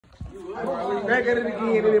Back at it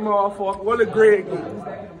again in that motherfucker. What the Greg get?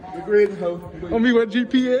 The Greg hoe. On me, what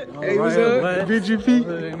GP at? Hey, what's up? Big GP.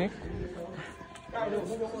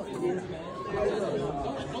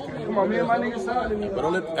 Come on, me and my niggas signing me. But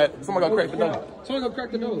don't let somebody go crack the door. Somebody go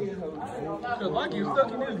crack the door. Cause Lucky is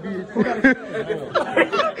stuck in this bitch.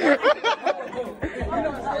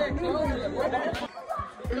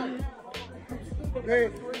 Hey.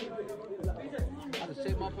 I just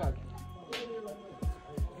shake my pocket.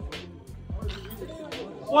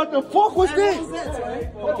 What the fuck was this? I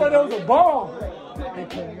thought that was a ball.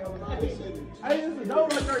 I used to know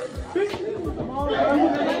like that.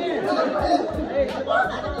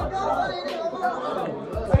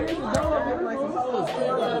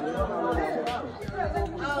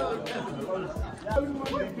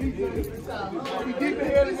 You keep the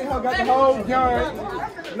head in there, got the whole gun.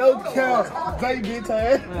 No count. Baby bitch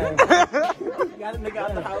ass. Got a nigga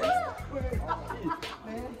out the house.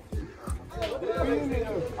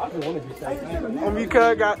 On me,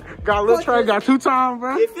 cuz got a little tray, got 2 times,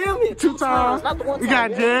 bro. You feel me? 2 times. You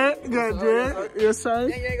got Jed. You got Jed. Yes, sir.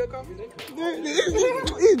 You ain't gonna call me?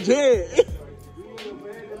 It's Jed.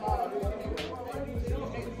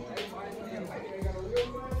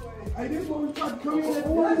 Hey, this one was trying to come in at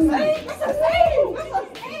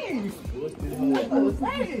the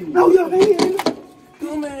same. No, your hand.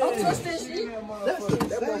 Don't touch that shit. That's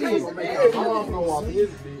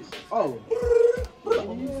oh.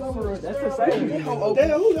 That's the same.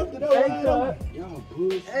 Damn, who left the door?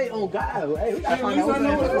 Hey, on God. Hey, we gotta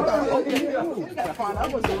find out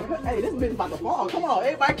what's going on. Hey, this bitch about to fall. Come on,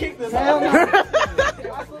 everybody kick this out.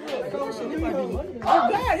 Oh,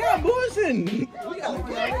 God, y'all bullshitting. We gotta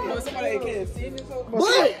get somebody at KFC.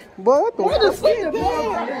 What? Boy, what the fuck?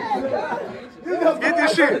 Get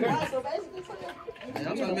this shit.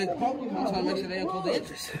 I'm trying to make sure they don't close the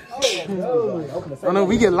interest. Oh no,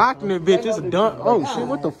 we get locked in this bitch. It's a dump. Oh shit,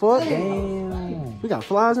 what the fuck? Damn. We got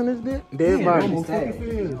flies in this bitch? Dead body.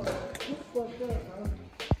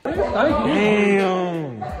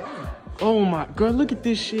 Damn. Oh my god, look at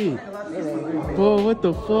this shit. Bro, what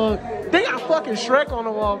the fuck? They got fucking Shrek on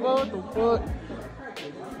the wall, bro. What the fuck?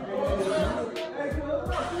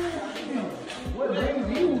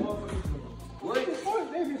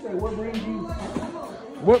 What brings you?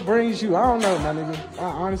 What brings you? I don't know, my nigga. I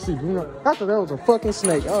honestly do not. I thought that was a fucking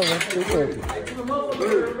snake. Oh, man.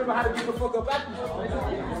 Remember how to get the fuck up after you.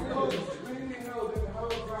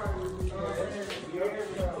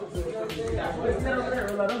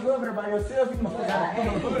 Don't go over there by yourself. You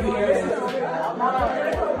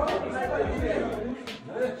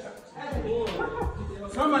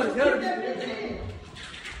somebody got it.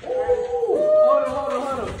 Hold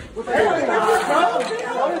on. What the hell?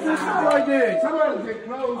 What is this shit right there? Somebody get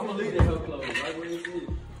close. I'm gonna leave that hoe closed. Right where you see.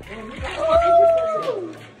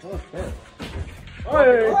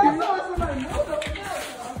 Hey.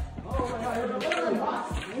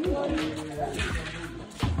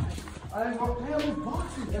 I ain't gonna tell you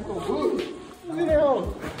boxing. That's a wood.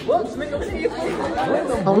 Whoops, nigga.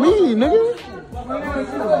 On me, nigga.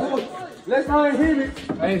 Let's not hit it.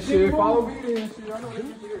 Hey, shit, follow me then.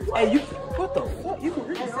 Hey, you, what the fuck? You can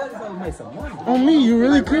really sell this and make some money. On me, you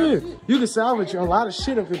really could. You can salvage a lot of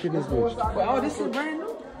shit up in this bitch. But all this is brand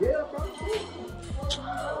new? Yeah, bro.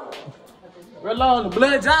 Real long, the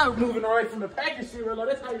blood job moving away from the package shit, real long.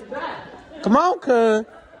 That's how you die. Come on, cuz.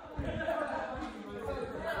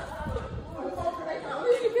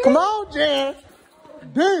 Come on, Jan.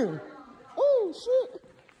 Damn. Oh, shit.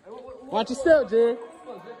 Watch yourself, Jan.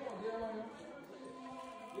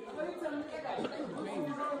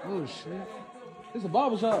 Oh, shit. This is a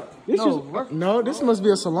barber shop. No, this must be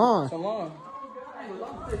a salon.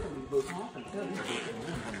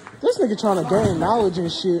 This nigga trying to gain knowledge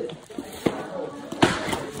and shit.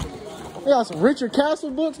 They got some Richard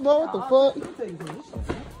Castle books, bro. What the fuck?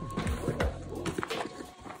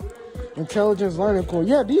 Intelligence Learning Core.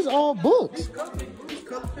 Yeah, these are all books.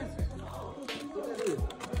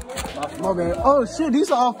 My bad. Oh shit,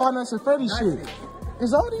 these are all Five Nights at Freddy's shit.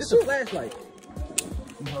 Is all these shit? Flashlight.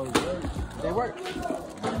 They work.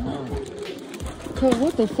 Cause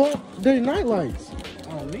what the fuck? They night lights.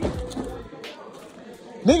 On me.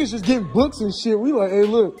 Niggas just getting books and shit. We like, hey,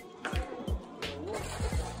 look.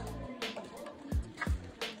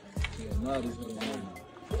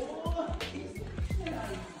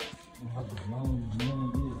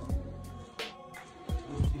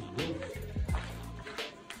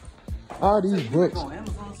 All these books.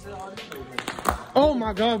 Oh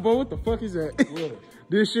my god, bro, what the fuck is that?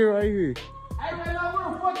 This shit right here. Hey, man, where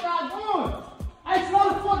the fuck y'all going? Hey, slow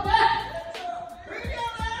the fuck down.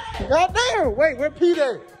 God damn, wait, where Pete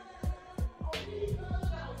at?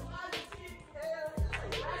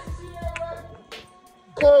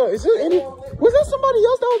 Is there any? Was there somebody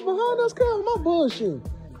else that was behind us? Cuz my bullshit.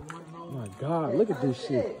 Oh my God, look at this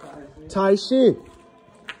shit. Tight shit.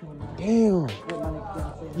 Damn.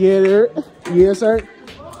 Yeah, there. Yes, sir.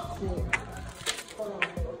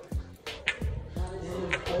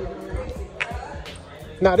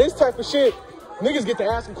 Now this type of shit, niggas get to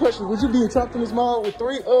ask them questions. Would you be trapped in this mall with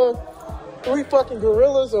three fucking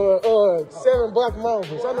gorillas or 7 black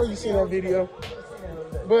mambas? I know you seen that video.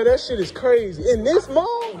 But that shit is crazy. In this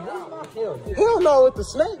mall? Hell no, with the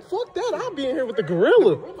snake. Fuck that. I'll be in here with the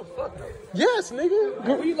gorilla. Yes,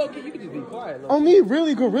 nigga. You can just be quiet. On me,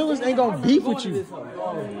 really, gorillas ain't gonna beef with you.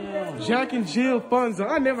 Jack and Jill Funzo.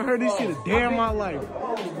 I never heard this shit a day in my life.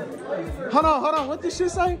 Hold on. What this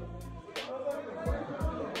shit say?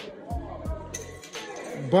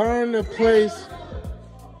 Burn the place.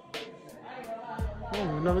 I don't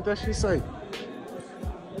even know what that shit say.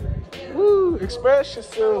 Woo, express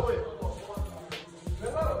yourself.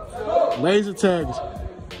 Laser tags.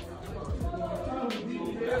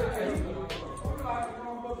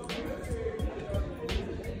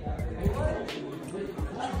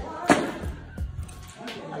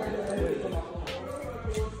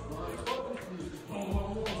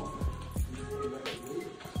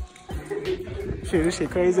 Shit, this shit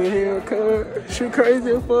crazy as hell, cuz. Shit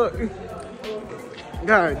crazy as fuck.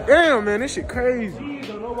 God damn, man, this shit crazy.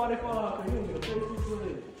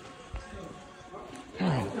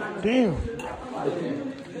 God damn.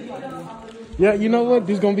 Yeah, you know what?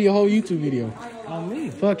 This is gonna be a whole YouTube video. On me.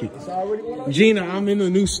 Fuck it. Gina, I'm in a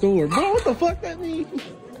new store. Bro, what the fuck that mean?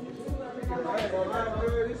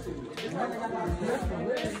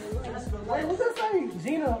 What's that saying?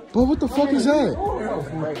 Gina. Bro, what the fuck is that?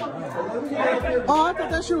 Oh, I thought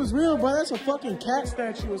that shit was real, bro. That's a fucking cat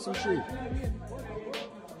statue or some shit.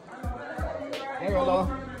 Ain't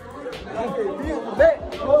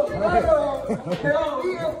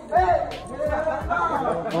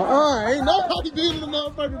nobody beating the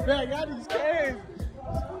motherfucking back. Y'all just crazy.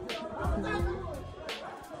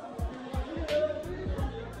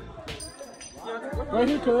 Right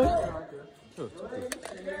here, cuz.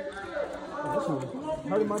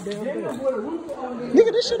 Hurting my damn bed.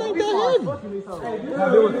 Nigga, this shit ain't that heavy.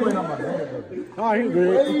 Oh, he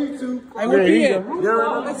good. Hey, where he at? You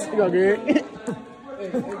go good.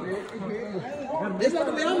 It's not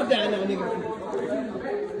the way I'm down now, nigga.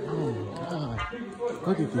 Oh my God.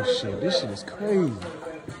 Look at this shit. This shit is crazy.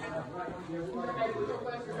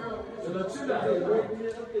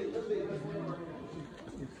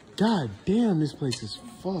 God damn, this place is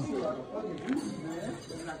fucked.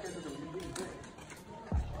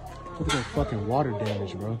 Look at that fucking water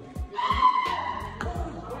damage, bro.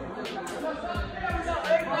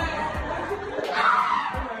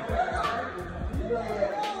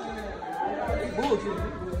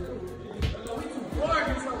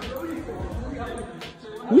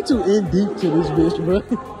 We too in deep to this bitch, bro.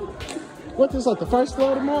 What, this like the first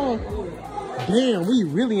floor of the mall? Damn, we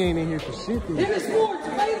really ain't in here for shit.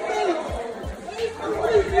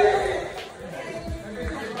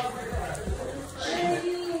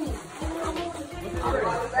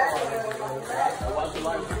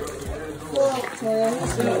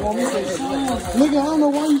 Nigga, I don't know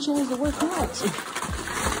why you chose to wear Crocs.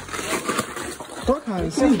 Fuck hide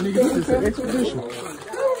and seek, nigga. This is an expedition.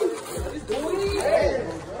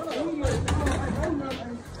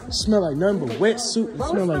 Smell like nothing but wet soup.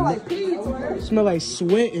 Smell like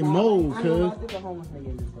sweat and mold, cuz.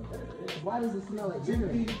 Why does it smell like dinner?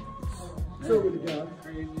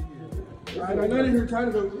 I'm not even here trying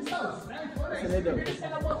to go. This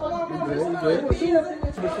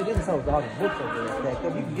is so dog books over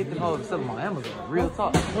there. You can get them hoes stuff on Amazon. Real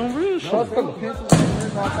talk. On real shit. What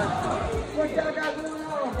y'all got going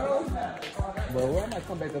on, bro? Well, I might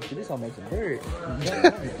come back up to this. I'll make some bird.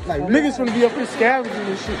 Like niggas gonna be up here scavenging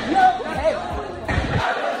this shit.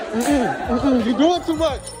 You doing too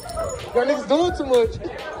much. Y'all niggas doing too much.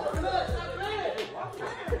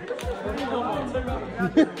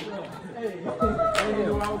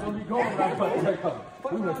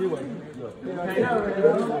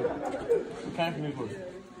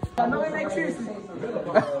 I know it makes sense.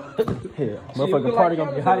 Motherfucking party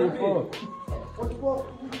gonna be hot as fuck.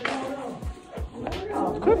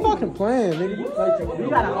 Quit fucking playing, nigga. We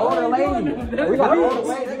got an older lady. We gotta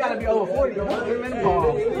be over 40. We got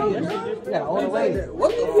an older lady.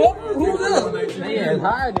 What the fuck? Who's this? Man, it's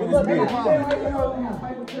higher than this bitch.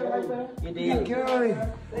 You did.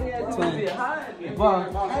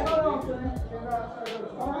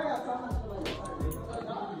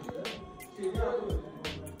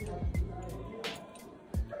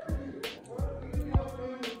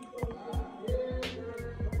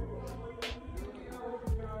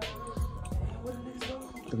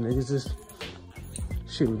 niggas just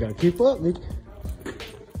shit. We gotta keep up, nigga.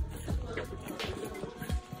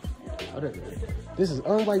 This is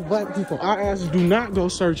unlike black people. Our asses do not go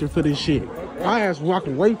searching for this shit. Our ass walk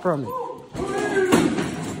away from it.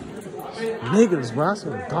 Niggas, bro, I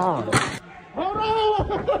swear to God. Hold on!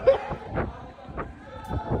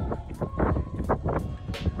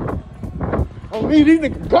 Oh, me, these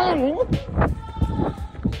niggas gone.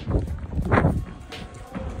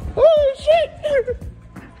 Oh, shit!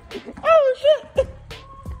 Oh, shit!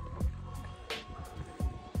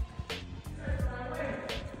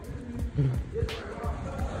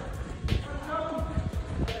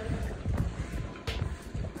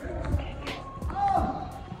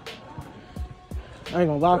 I ain't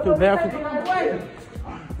gonna lock it down.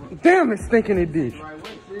 Damn, it's stinking in ditch. Right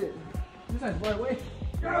way, shit. This ain't the right way.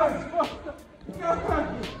 No,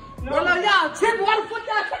 y'all tripping. Why the fuck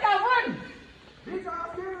y'all take out running?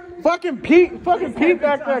 Fucking Pete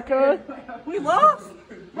back there, cuz. We lost?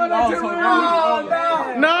 No!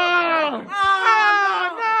 No!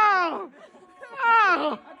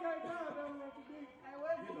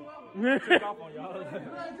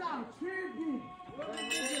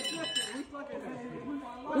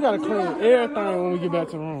 We gotta clean everything when we get back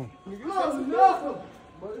to the room.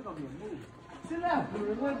 Sit down.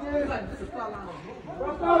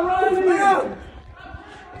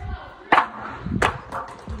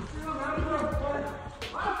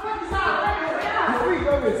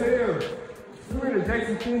 We're in the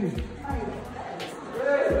Jackson Finney.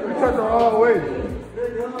 We touch her all the way.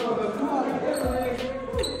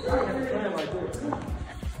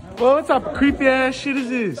 Well, what type of creepy ass shit is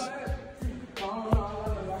this?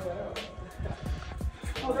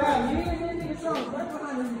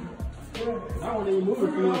 I don't even move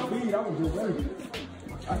it for your speed. I was just ready.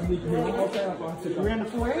 I can leave you here one more time. We ran the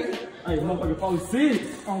 480. Hey, motherfucker, 46.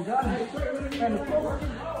 Oh, God. Ran the 4.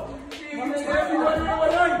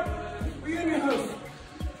 We in here.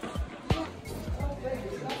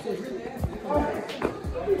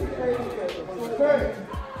 Okay.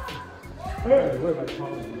 Hey, wait,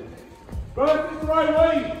 bro, this is the right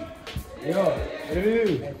way. Yeah, it is.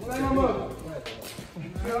 Stand them up.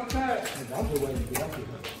 Yeah, I'm tired. I'm just waiting to get up here.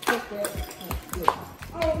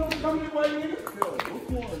 I don't know what's coming this way, nigga.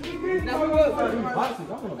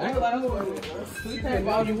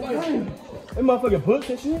 That motherfucking books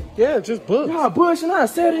and shit? Yeah, just books. Y'all bushing, I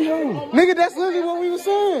said it, yo. Nigga, that's literally what we were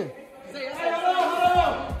saying.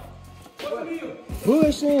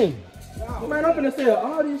 Bushing. Man, I'm finna sell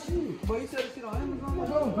all this shit. But you said this shit on Amazon?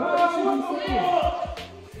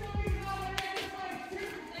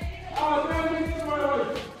 Oh, man, we need somebody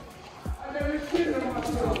else. I never seen them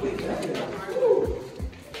myself.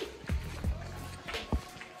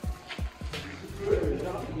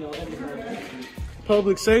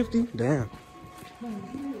 Public safety? Damn.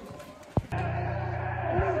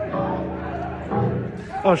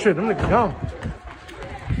 Oh shit, them niggas gone.